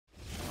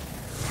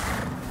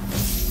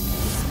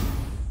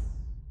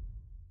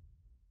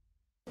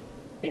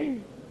Yeah,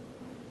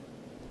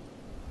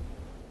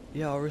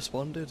 I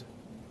responded.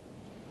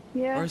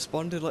 Yeah. I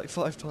responded like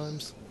 5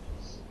 times.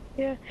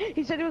 Yeah.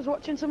 He said he was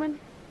watching something.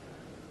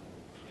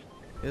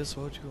 Yes,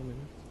 why'd you call me?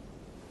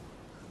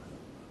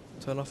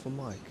 Turn off the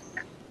mic.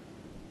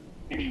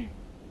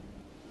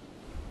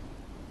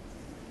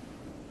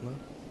 No?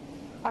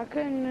 I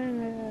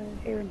can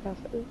hear him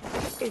perfectly.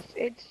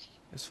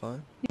 It's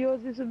fine.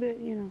 Yours is a bit,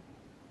 you know.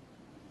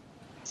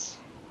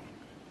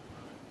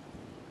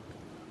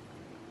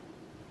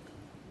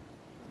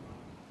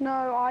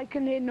 No, I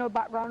can hear no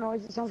background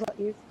noise. It sounds like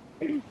you.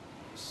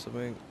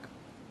 Something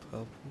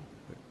purple.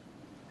 Wait.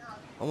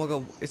 Oh my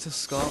god, it's a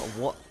scar.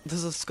 What?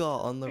 There's a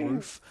scar on the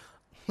roof.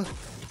 No,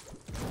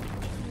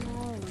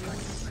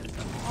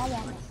 I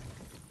want it.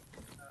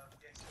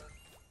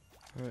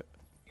 Right.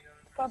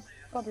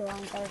 Probably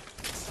around there.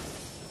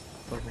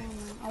 Purple.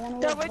 I want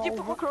to. Dad, where'd you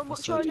put my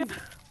Chromebook charger?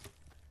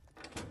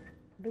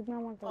 Big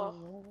man wants a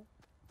revolver.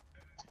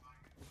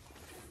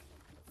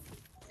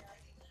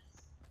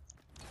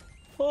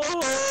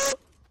 Oh.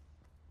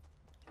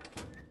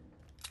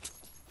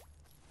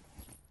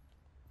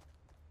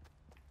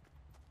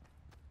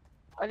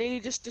 I nearly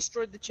just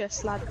destroyed the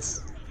chest,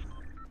 lads.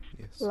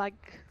 Yes.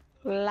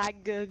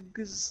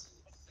 Lags.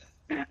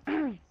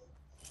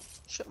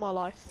 Shut my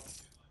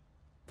life.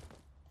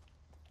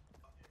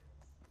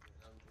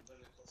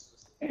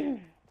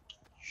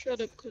 Shut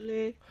up,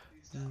 Cully.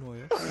 No,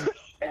 yes.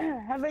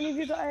 Have any of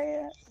you got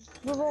a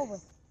revolver?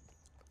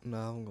 No,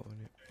 I haven't got one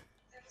yet.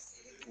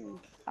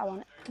 I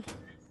want it.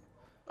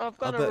 I've I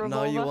got a bet revolver.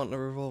 now you want a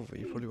revolver.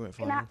 You probably won't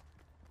find one.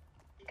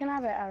 Can I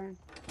have it, Aaron?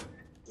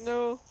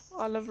 No,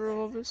 I love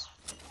revolvers.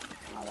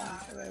 I want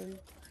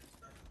it.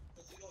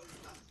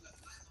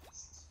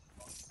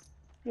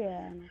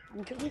 Yeah,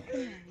 I'm joking.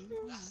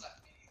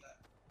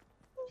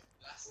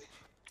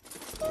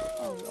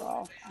 Oh,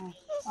 wow.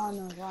 Oh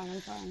no, Ryan,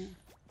 I'm sorry.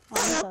 Oh, I'm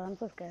sorry, I'm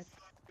so scared.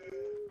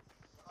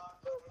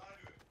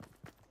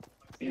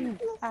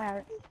 Hi,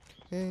 Harry.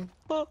 Hey.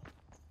 Oh.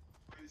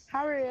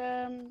 Harry,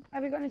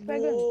 have you got any spare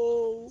guns?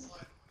 Whoa.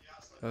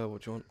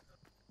 What do you want?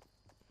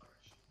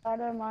 I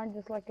don't mind,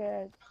 just like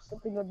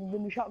something other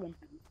than a shotgun.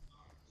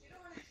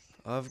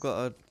 I've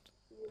got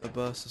a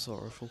burst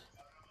assault rifle.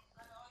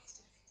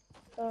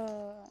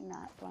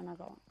 Nah, it's fine, I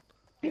got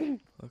one.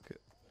 Okay.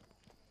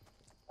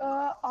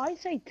 I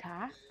say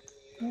ta.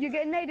 You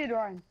getting naded,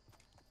 Ryan?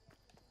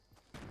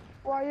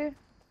 Where are you? I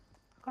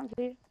can't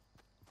see you.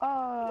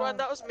 Ryan,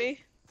 that was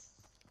me.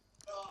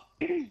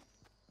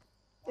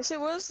 Yes, it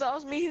was. That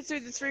was me who threw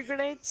the 3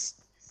 grenades.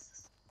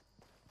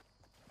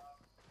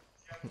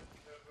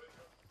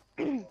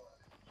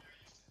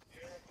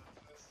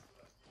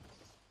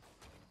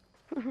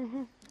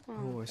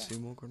 Oh, I see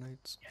more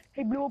grenades.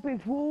 He blew up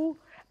his wall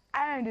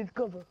and his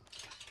cover.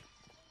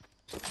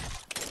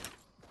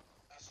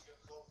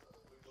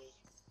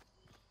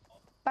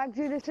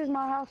 Bagsy, this is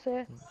my house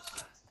here.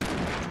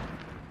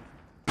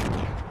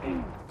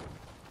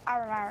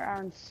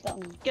 Aaron, stop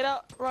me. Get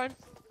out, Ryan.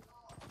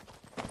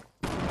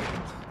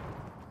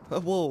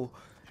 Whoa!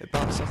 It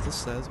bounced off the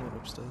stairs and went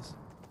upstairs.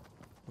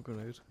 A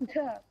grenade.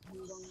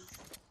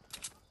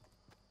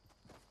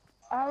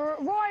 Ryan,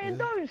 Yeah.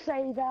 don't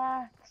say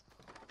that.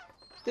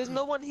 There's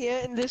no one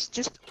here, and there's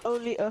just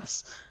only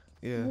us.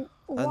 Yeah.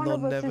 One And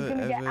there'll of us is never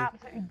gonna get ever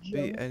absolutely be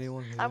jumped.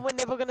 anyone here. And we're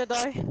never gonna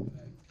die.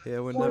 Yeah,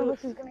 One of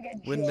us is gonna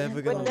get we're jumped. never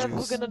We're gonna never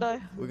lose. gonna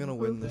die. We're gonna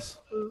win this.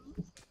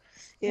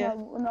 Yeah.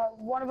 No,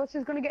 one of us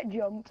is gonna get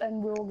jumped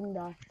and we're all gonna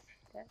die.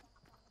 Okay.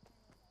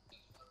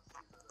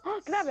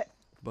 Can I have it?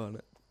 Burn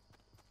it.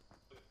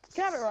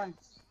 Can I have it, Ryan?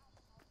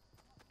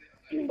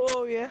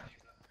 Oh yeah.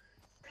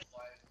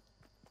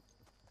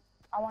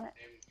 I want it.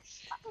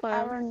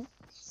 Aaron,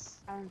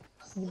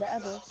 you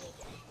better do it.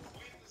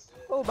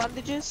 Oh,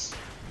 bandages.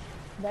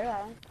 Better,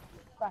 Aaron.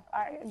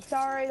 Right, I'm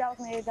sorry, that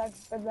was me. That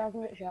was a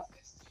bit shot.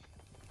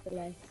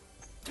 Delay.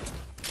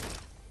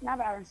 Now,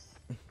 Aaron.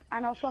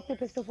 And I'll swap your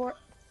pistol for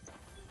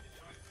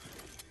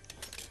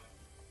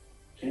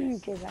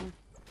it. Cheers, Aaron.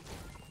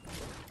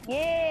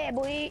 Yeah,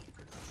 boy.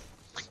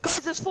 Guys,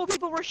 there's 4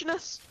 people rushing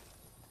us.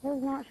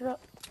 There's not, shut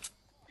up.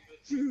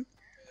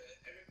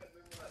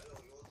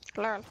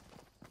 Lol.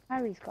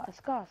 Harry's got a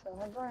scar, so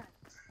that's right.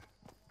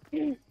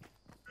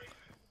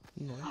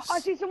 Nice. I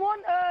see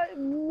someone,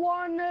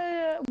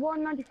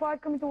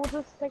 195 coming towards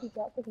us. Take a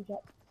shot, take a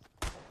shot.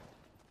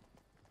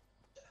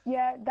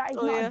 Yeah, that is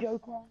not a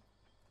joke, man.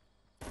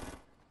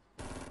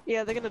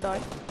 Yeah, they're gonna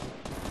die.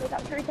 Take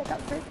that tree, take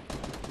that tree.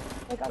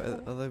 Take that tree.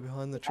 Are they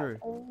behind the tree?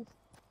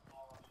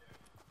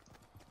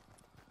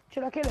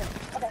 Should I kill him?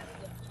 Okay.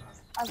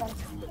 I got him.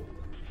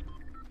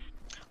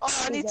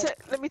 Oh,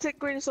 let me take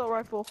green assault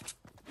rifle.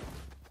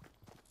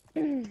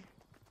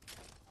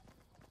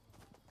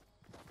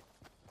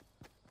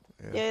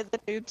 Yeah, the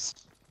noobs.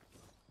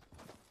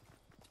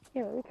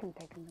 Yeah, we can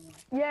take him away.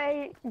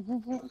 Yay!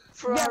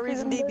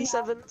 Ferraris and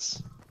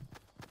DB7s.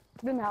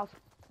 In the house.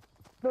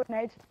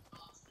 Grenades.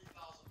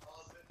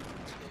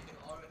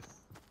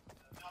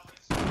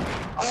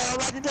 Oh,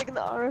 imagine taking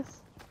the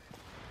RS.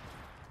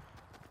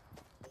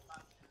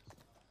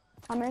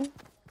 I'm in.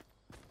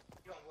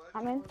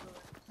 I'm in.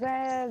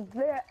 They're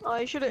Oh,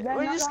 you should have. They're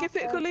Will not you skip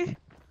it, downstairs. Cully?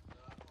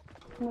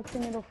 on the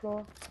middle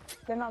floor.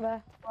 They're not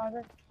there. Where are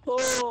they?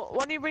 Oh, why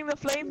don't you bring the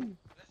flame?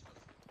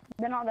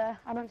 They're not there.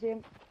 I don't see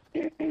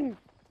them.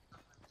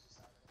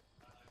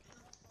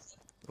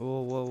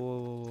 Whoa, whoa, whoa,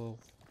 whoa, whoa.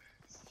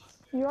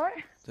 You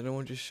alright? Did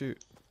anyone just shoot?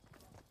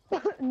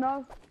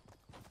 No.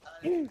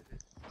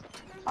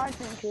 I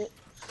didn't shoot.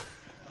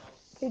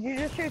 Did you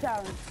just shoot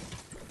Aaron?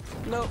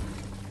 No.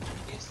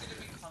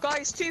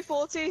 Guys,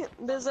 240.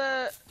 There's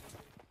a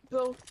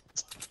built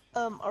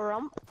a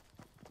ramp.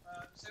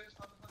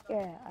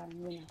 Yeah,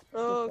 you know.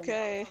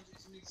 Okay.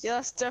 Yeah,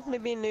 that's definitely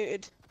been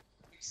looted.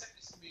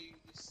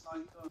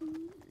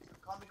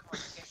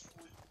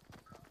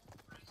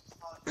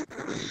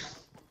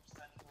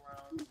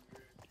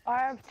 I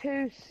have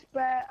two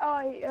spare.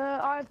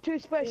 I have two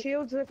spare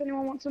shields. If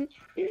anyone wants them.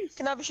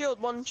 Can I have a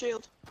shield? One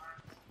shield.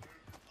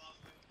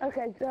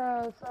 Okay.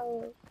 So.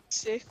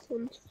 Sick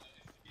one.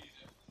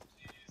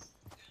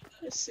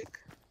 That's sick.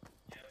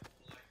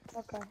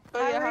 Okay.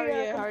 Oh yeah, Harry.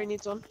 Yeah, come Harry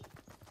needs one.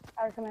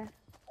 Harry, come here.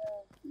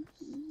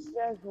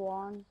 There's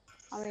one.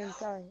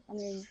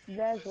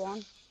 There's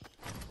one.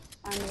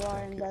 And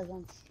Ryan, there's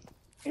one.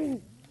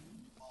 Okay.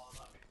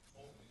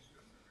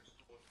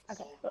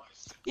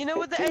 You know,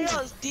 with the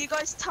ARs, do you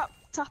guys tap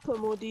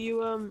them or do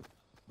you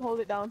hold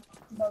it down?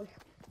 Both.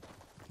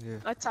 Yeah.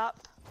 I tap.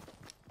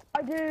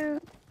 I do.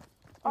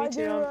 Me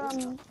too,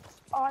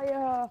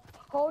 I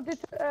hold it.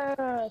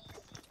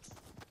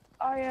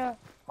 I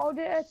hold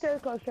it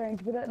at close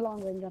range, but at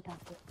long range I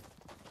tap it.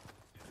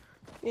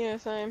 Yeah,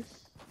 same.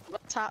 I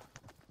tap.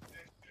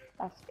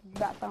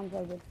 That sounds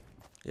very good.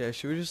 Yeah,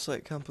 should we just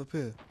like camp up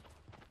here?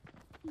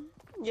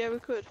 Yeah, we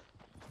could.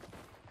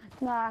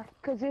 Nah,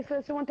 because if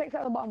someone takes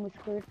out the bottom, we're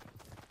screwed.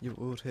 You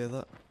would hear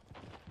that.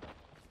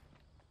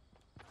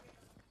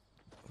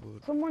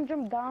 Would. Someone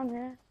jumped down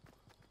here.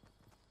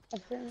 I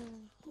think.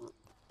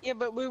 Yeah,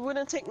 but we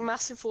wouldn't take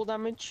massive fall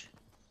damage.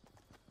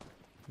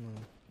 No.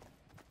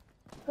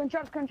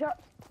 Gunshots.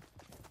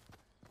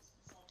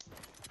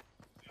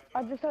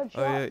 I just heard shots.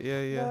 Oh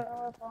yeah.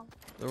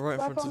 They're right in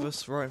front of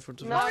us. Right in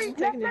front of No, us. I'm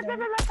taking it down.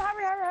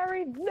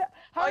 Harry.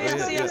 Oh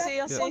yeah, yeah, I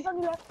see. One's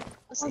on your left. I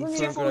One's on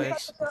see. your Throwing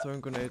left. grenades.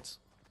 Throwing grenades.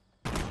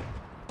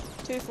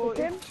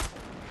 240. Him?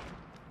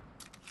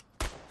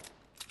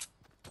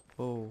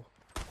 Oh.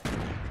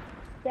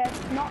 Yeah,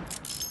 not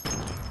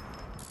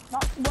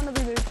one of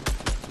you.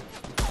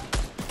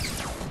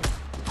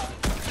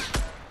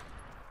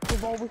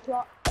 Revolver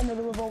shot.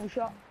 Another revolver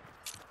shot.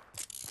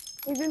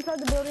 He's inside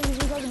the building.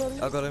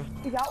 I got him.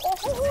 He's out. Oh,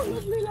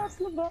 lovely, love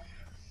that.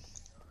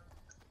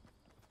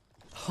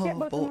 Get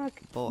both of them,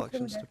 like, Bolt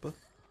action there. snipper.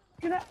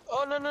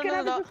 Oh no, No,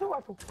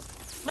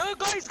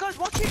 guys,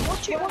 watch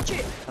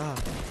it. Ah.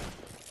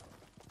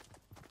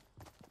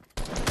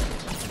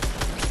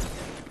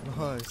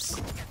 Nice.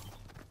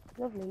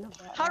 Lovely, love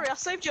that. Harry, I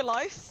saved your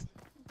life.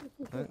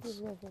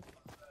 Thanks.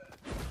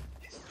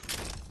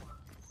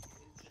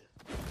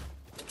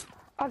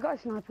 I got a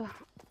sniper.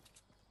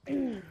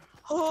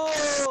 Oh,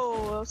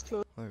 that was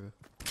close. Okay.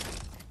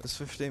 There's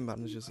 15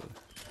 bandages there.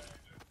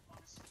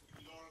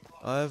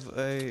 I have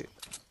a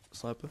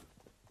sniper.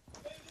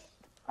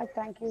 I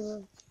thank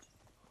you.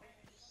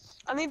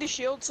 I need a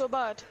shield so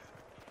bad.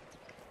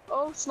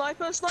 Oh,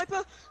 sniper.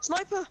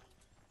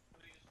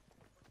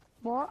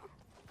 What?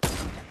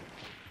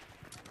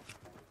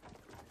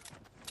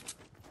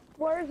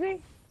 Where is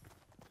he?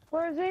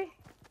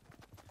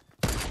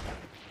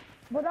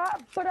 But I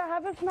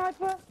have a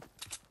sniper.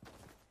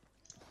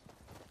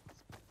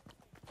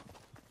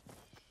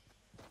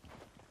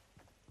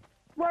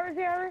 Where is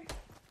he, Harry?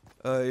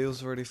 He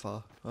was really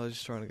far. I was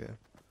just trying to get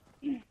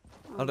him.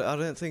 I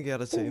don't think he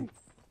had a team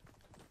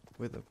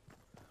with him.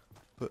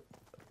 But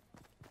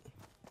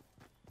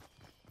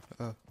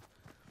okay,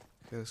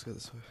 let's go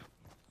this way.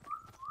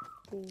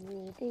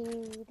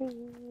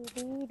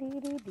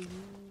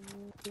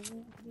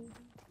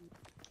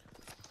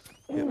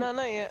 No,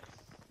 not yet.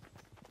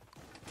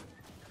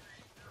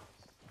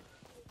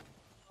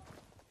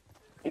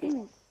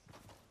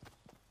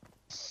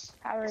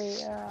 Harry,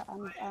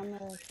 I'm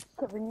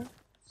covering you.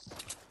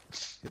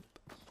 Yep.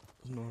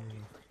 No.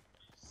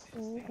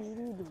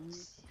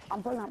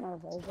 I'm pulling out my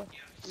revolver.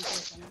 In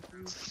case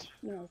anything,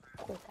 you know,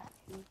 quick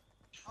action.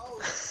 Oh,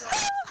 sorry.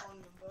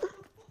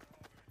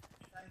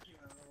 Thank you,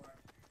 man.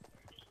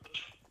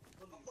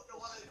 Put the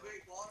one in the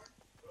great water.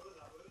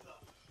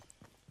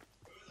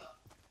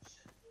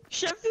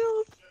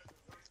 Sheffield.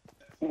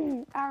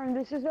 Aaron,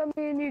 this is when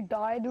me and you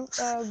died.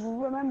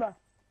 Remember?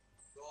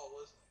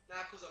 Nah,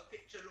 because a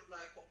picture looked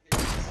like what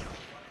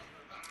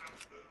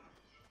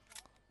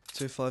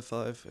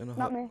 255 in a Not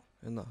hut. me.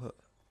 In that hut.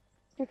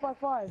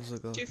 255. There's a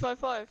guy.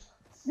 255.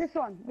 This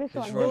one. Just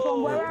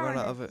Where run Aaron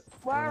out is? of it.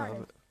 Where Run out Aaron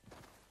of is? it.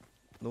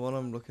 The one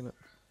I'm looking at.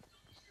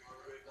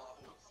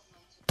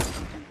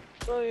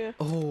 Oh yeah.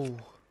 Oh,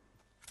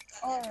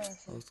 Oh, yeah.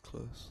 that was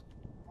close.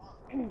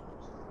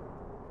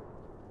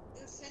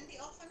 Send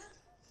it off, Anna.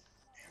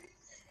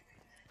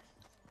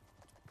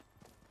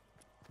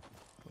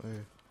 Oh,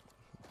 yeah.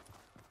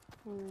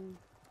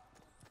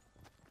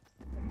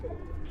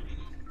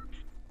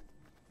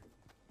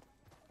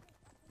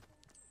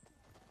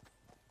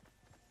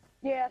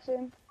 Yeah, I see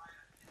him.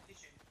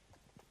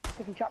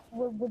 Taking chop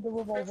with the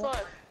revolver.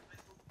 5.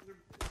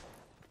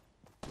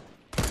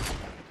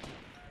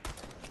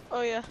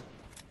 Oh yeah.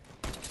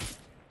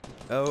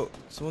 Oh,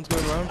 someone's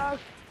going around. Oh,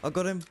 I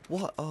got him.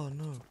 What? Oh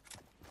no.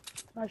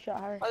 nice shot,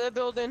 Harry. Are they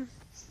building?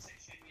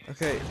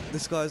 Okay,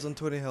 this guy's on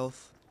 20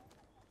 health.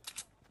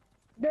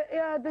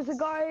 Yeah, there's a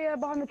guy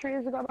behind the tree.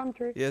 There's a guy behind the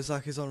tree. Yeah,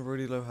 Zach is on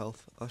really low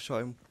health. I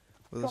shot him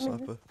with a Got me.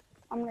 sniper.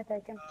 I'm gonna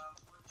take him.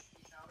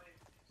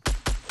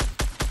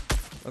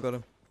 I got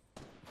him.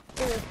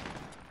 Here he is.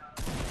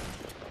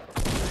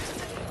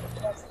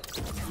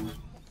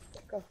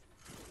 Let's go.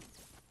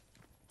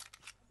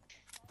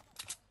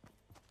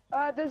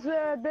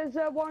 There's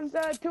one.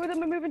 Two of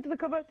them are moving to the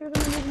cover. Two of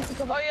them are moving to the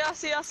cover. Oh yeah, I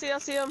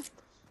see him.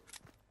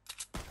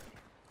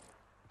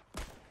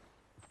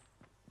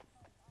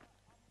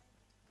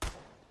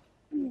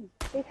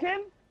 Hit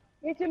him.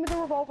 Hit him with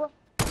a revolver.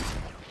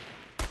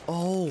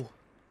 Oh.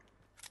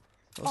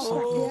 That was so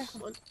Oh,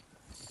 close. yeah.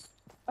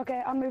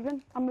 Okay, I'm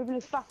moving. I'm moving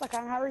as fast as I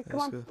can. Harry, come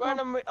Let's on. go. Ryan,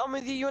 I'm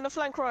with you. You wanna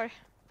flank Roy?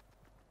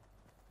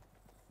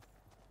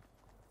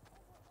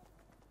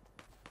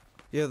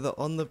 Yeah, they're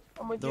on the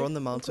I'm with they're you. on the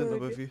I'm mountain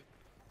coming with above you.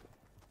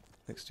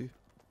 Next to you.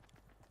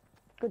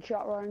 Good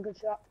shot, Ryan. Good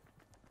shot.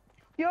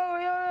 Yo,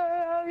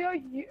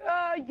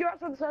 you're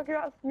outside the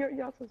circle.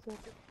 You're outside the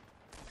circle.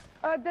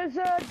 There's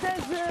the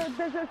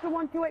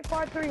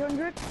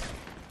 1285300.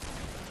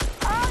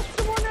 Ah,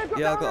 someone got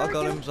Yeah, down, I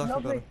got Harry, him, Zach, I got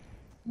Lovely. him.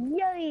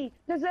 Yay!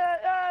 There's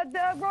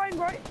Ryan,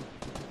 right?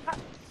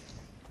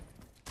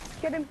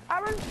 Get him.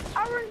 Aaron,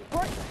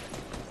 right.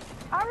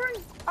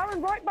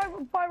 Aaron, right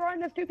by Ryan.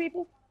 There's 2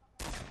 people.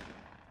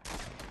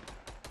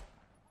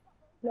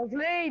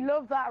 Lovely,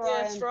 love that,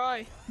 Ryan. Yes,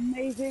 Roy.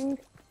 Amazing.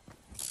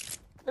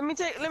 Let me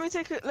take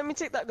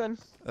that gun.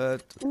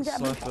 me get a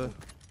Sniper.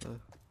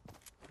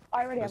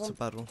 I already have That's a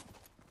bad one.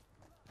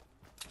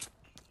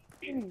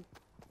 one.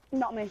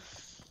 Not me.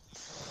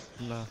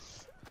 Nah.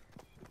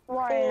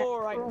 Ryan.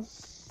 Alright.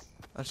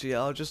 Actually,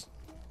 yeah, I'll just.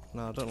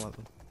 No, I don't like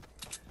them.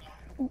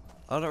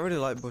 I don't really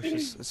like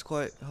bushes. It's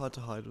quite hard to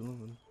hide with them.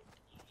 And...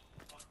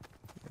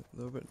 Yeah,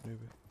 they're a bit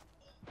newbie.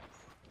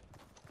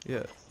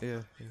 Yeah.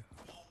 Here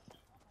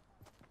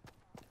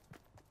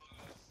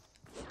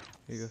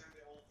you go.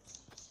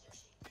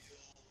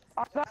 I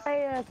got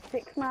a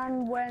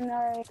 6-man when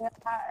I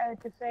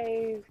had to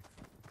save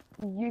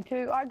you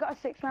 2. I got a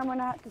 6-man when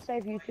I had to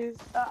save you 2.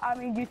 I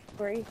mean you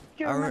 3. Do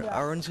you remember that?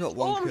 Aaron's got Oh,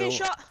 1 I'm kill. getting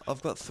shot.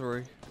 I've got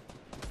 3.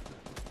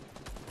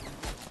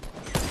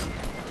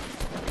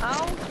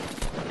 Ow.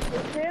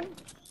 It's him.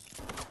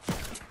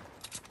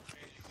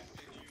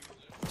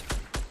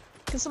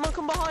 Can someone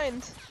come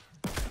behind?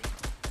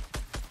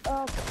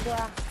 Oh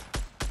crap.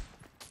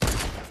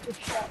 Good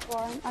shot,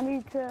 Ryan. I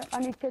need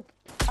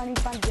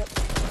bandage up.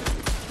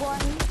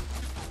 Ryan.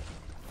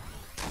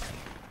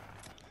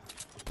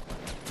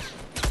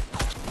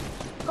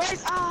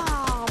 Guys,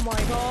 oh my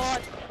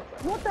god.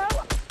 What the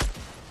hell?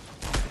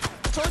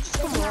 Told you to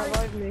come and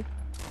revive me.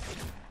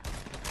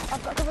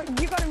 I've got cover.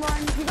 You got him,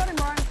 Ryan. You got him,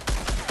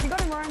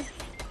 Ryan.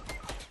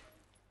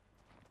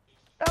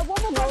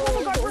 One more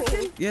guy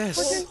pushing.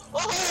 Yes!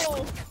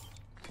 Oh!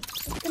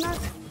 Can I?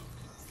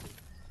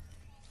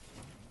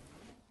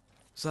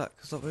 Zach,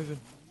 stop moving.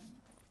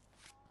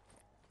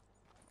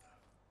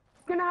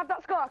 Can I have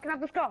that scar? Can I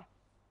have the scar?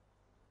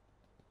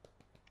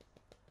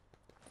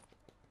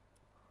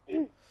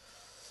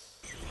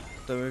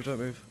 Don't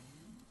move.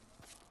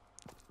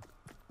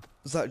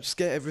 Zach, just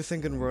get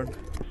everything and run.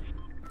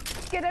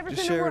 Get everything.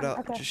 Just share and it run.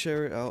 out. Okay. Just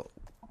share it out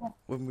Okay.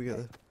 when we get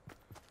there.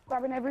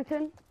 Grabbing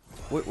everything.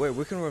 Wait,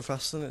 we can run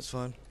faster than it's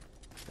fine.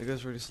 It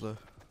goes really slow.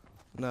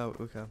 No,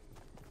 we can.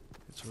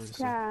 It's really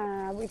slow.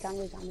 Nah, we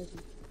can.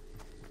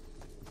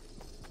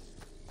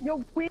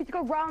 Yo, we need to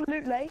go round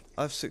Loot Lake.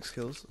 I have 6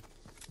 kills.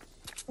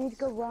 We need to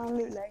go round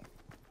Loot Lake.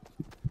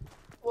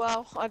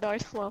 Wow, I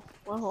died. Wow.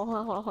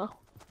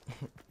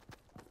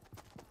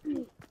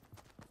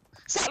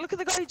 Zach, look at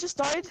the guy who just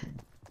died.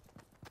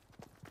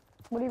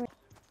 What do you mean?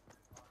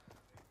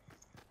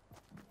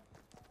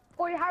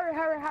 Oi, Harry,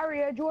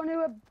 do you want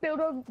to build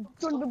over?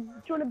 Do you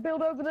want to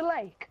build over the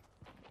lake?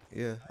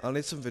 Yeah, I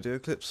need some video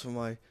clips for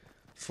my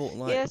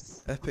Fortnite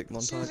Yes. epic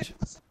montage.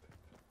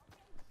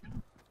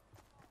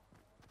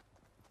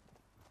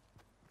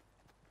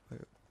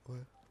 Wait,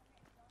 where?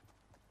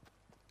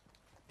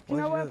 Do you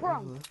know Why'd where go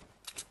from? over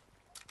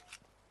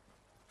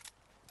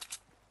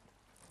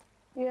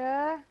Yeah.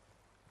 there?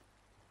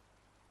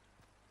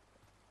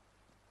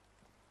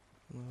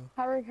 No.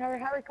 Harry,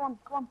 come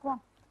on.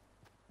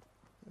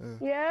 Yeah.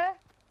 Yeah?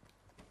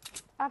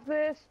 After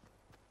this.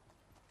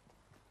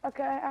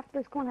 Okay, after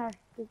this, come on, Harry.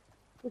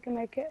 We can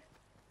make it.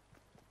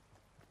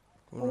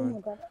 Come Oh on, my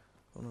god.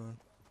 come on.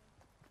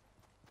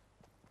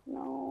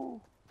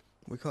 No.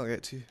 We can't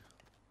get to you.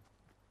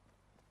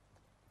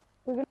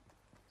 We're gonna...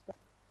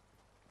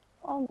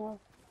 Oh no.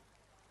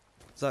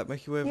 Zach,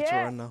 make your way over to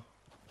Yeah. Ryan now.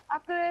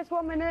 After this,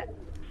 1 minute.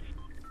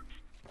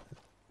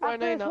 Right,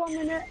 After no, this, no. 1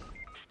 minute.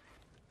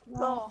 No.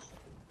 Oh.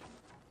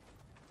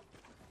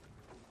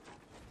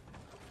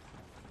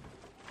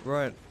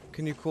 Ryan,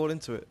 can you crawl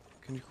into it?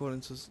 Can you call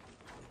into?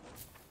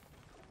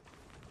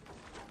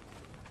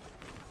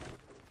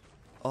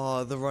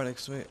 Oh, they're right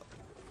next to me.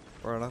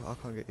 Right, I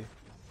can't get you.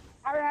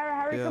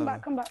 Harry, Yeah. come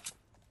back.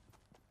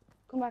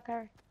 Come back,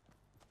 Harry.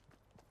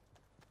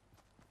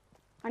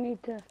 I need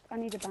a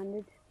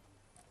bandage.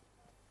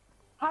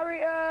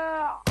 Harry,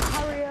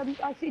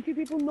 I see two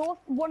people north.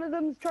 One of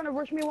them's trying to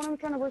rush me.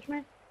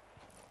 Okay.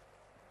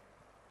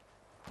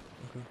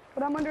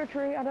 But I'm under a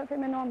tree. I don't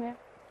think they know I'm here.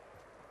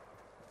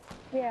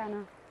 Yeah, I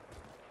know.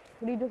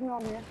 But he doesn't know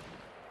I'm here.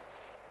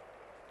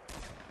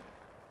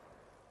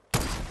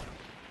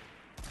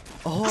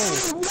 Oh!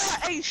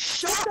 What a What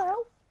shot! the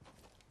hell?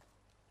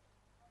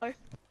 Oh.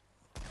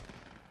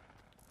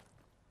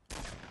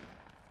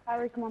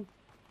 Harry, come on.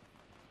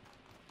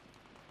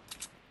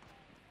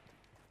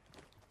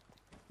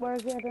 Where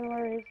is he? I don't know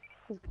where he is.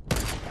 He's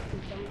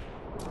gone.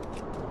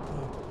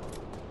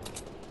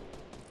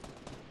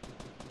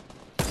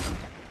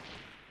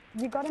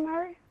 You got him,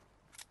 Harry?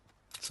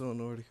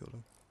 Someone already killed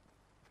him.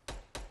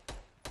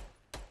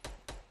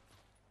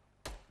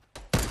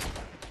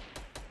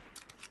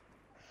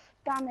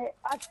 Damn it.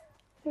 I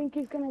think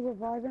he's gonna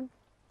revive him.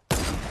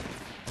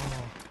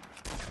 Oh.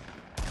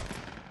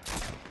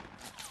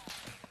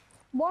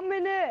 1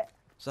 minute!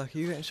 Zach, are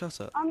you getting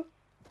shot at? No,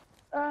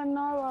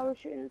 I was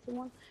shooting at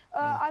someone.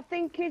 I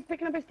think he's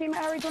picking up his teammate.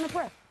 Harry, do you wanna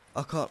press?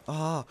 I can't.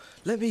 Ah,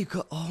 let me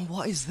go. Oh,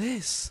 what is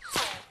this?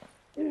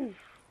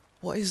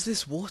 What is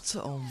this water?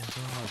 Oh my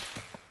god.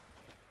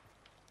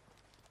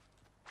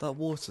 That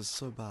water's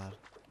so bad.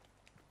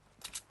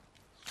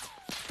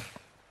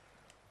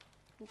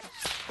 Okay.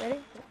 Ready?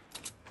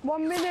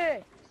 1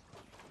 minute!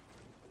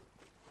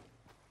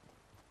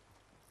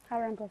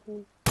 Harry, I'm pressing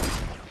him.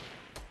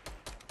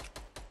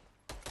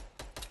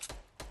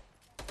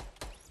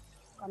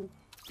 Got him.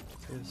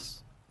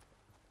 Yes.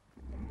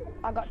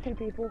 I got 2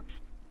 people.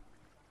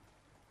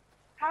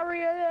 Harry,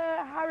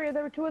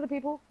 there were 2 other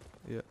people.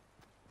 Yeah.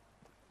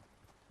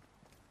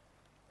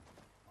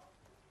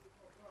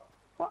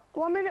 What?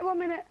 1 minute, 1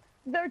 minute.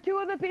 There are 2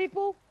 other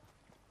people.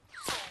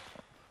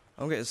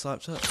 I'm getting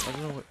sniped at. I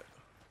don't know what.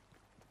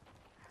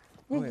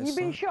 You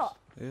been shot?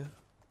 Yeah.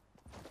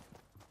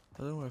 I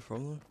don't know where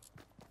from though.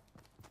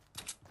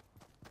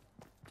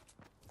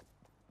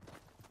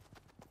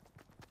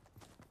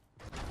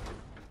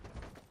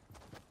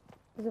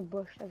 There's a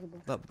bush,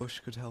 That bush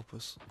could help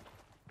us.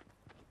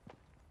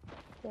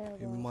 There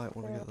You might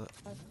want to get that.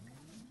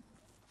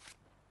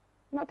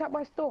 Not attacked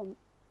by storm.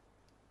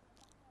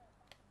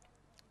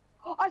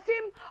 Oh, I see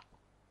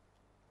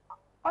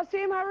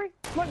him, Harry.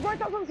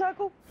 Right outside the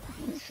circle.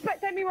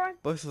 Spectate me, Ryan.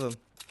 Both of them.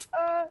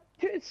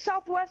 To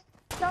southwest.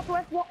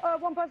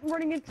 One person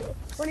running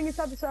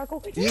inside the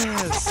circle.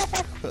 Yes!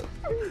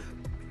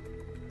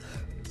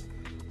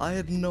 I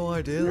had no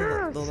idea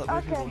that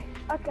many people.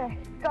 Okay,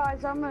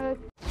 guys, I'm gonna